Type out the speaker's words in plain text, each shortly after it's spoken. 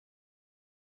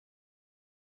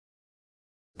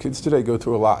Kids today go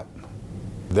through a lot.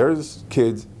 There's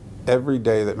kids every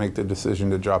day that make the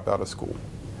decision to drop out of school.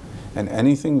 And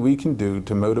anything we can do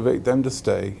to motivate them to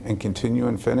stay and continue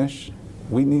and finish,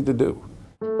 we need to do.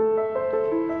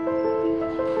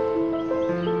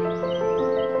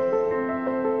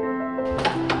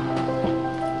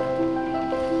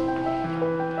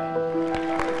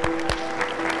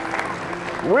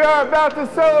 We are about to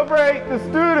celebrate the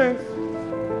students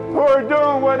who are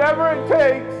doing whatever it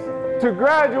takes to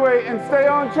graduate and stay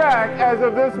on track as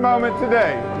of this moment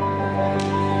today.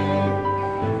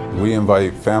 We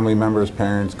invite family members,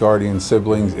 parents, guardians,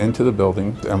 siblings into the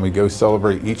building, and we go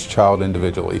celebrate each child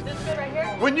individually.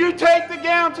 When you take the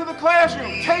gown to the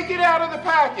classroom, take it out of the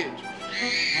package.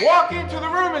 Walk into the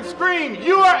room and scream,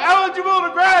 "You are eligible to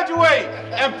graduate,"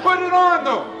 and put it on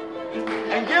them.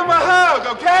 And give them a hug,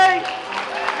 okay?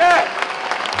 Yeah.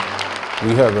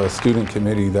 We have a student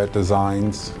committee that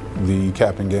designs the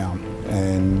cap and gown,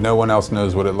 and no one else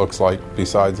knows what it looks like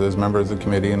besides those members of the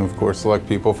committee and of course select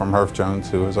people from Herff Jones,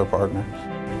 who is our partner.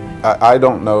 I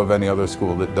don't know of any other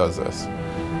school that does this.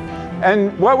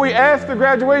 And what we ask the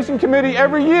graduation committee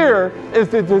every year is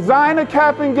to design a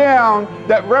cap and gown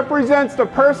that represents the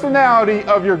personality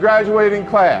of your graduating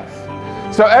class.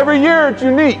 So every year it's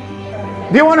unique.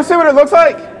 Do you want to see what it looks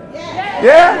like?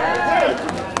 Yeah?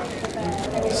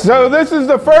 So this is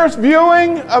the first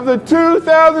viewing of the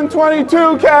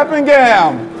 2022 cap and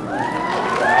gown.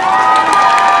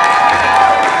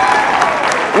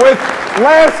 With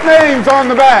last names on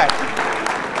the back.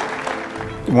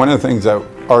 One of the things that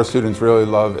our students really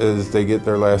love is they get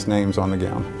their last names on the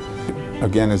gown.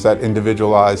 Again, it's that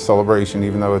individualized celebration,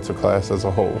 even though it's a class as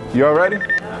a whole. You all ready?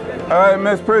 All right,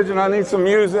 Miss Pridgeon, I need some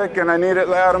music and I need it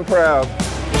loud and proud.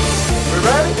 We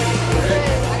ready?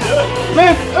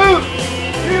 Miss Oot,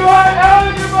 you are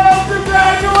eligible to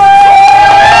graduate!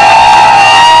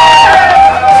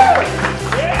 Yeah!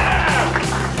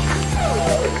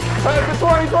 Class of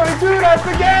 2022, that's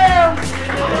the gown!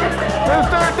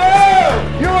 Mr. Dale,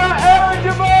 you are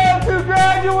eligible to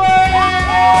graduate!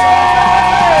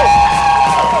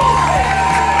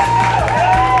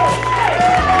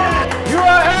 You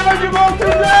are eligible to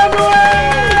graduate!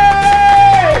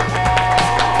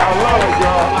 I love it,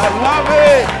 y'all. I love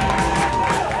it!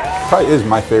 Probably is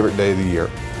my favorite day of the year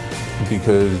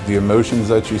because the emotions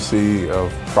that you see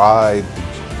of pride,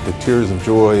 the tears of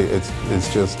joy, it's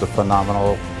just a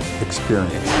phenomenal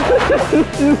experience.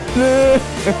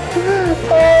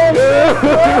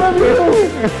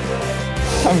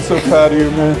 I'm so proud of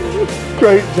you, man.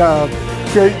 Great job.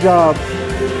 Great job.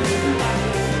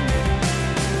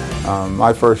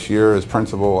 My first year as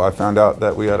principal, I found out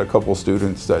that we had a couple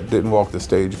students that didn't walk the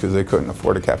stage because they couldn't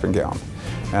afford a cap and gown.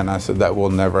 And I said that will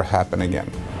never happen again.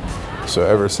 So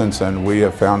ever since then, we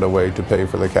have found a way to pay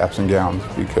for the caps and gowns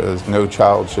because no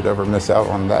child should ever miss out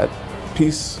on that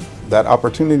piece, that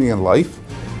opportunity in life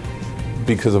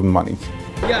because of money.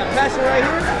 We got passion right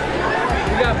here.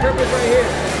 We got purpose right here.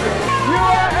 You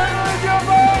are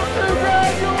eligible to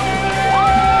graduate!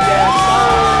 Yes,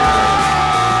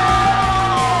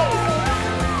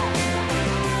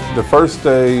 The first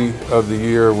day of the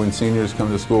year when seniors come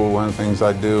to school, one of the things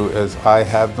I do is I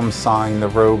have them sign the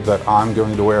robe that I'm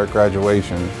going to wear at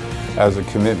graduation as a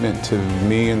commitment to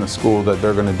me and the school that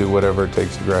they're going to do whatever it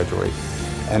takes to graduate.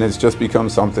 And it's just become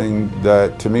something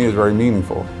that to me is very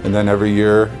meaningful. And then every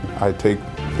year I take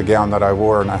the gown that I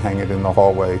wore and I hang it in the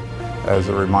hallway as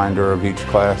a reminder of each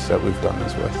class that we've done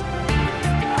this with.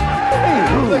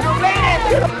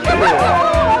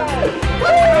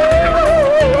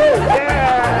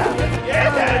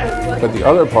 But the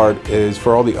other part is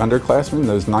for all the underclassmen,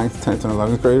 those 9th, 10th, and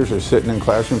 11th graders are sitting in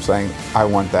classrooms saying, I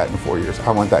want that in 4 years,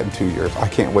 I want that in 2 years, I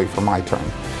can't wait for my turn.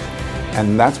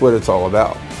 And that's what it's all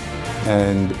about.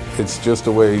 And it's just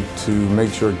a way to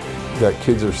make sure that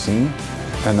kids are seen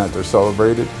and that they're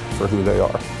celebrated for who they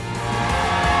are.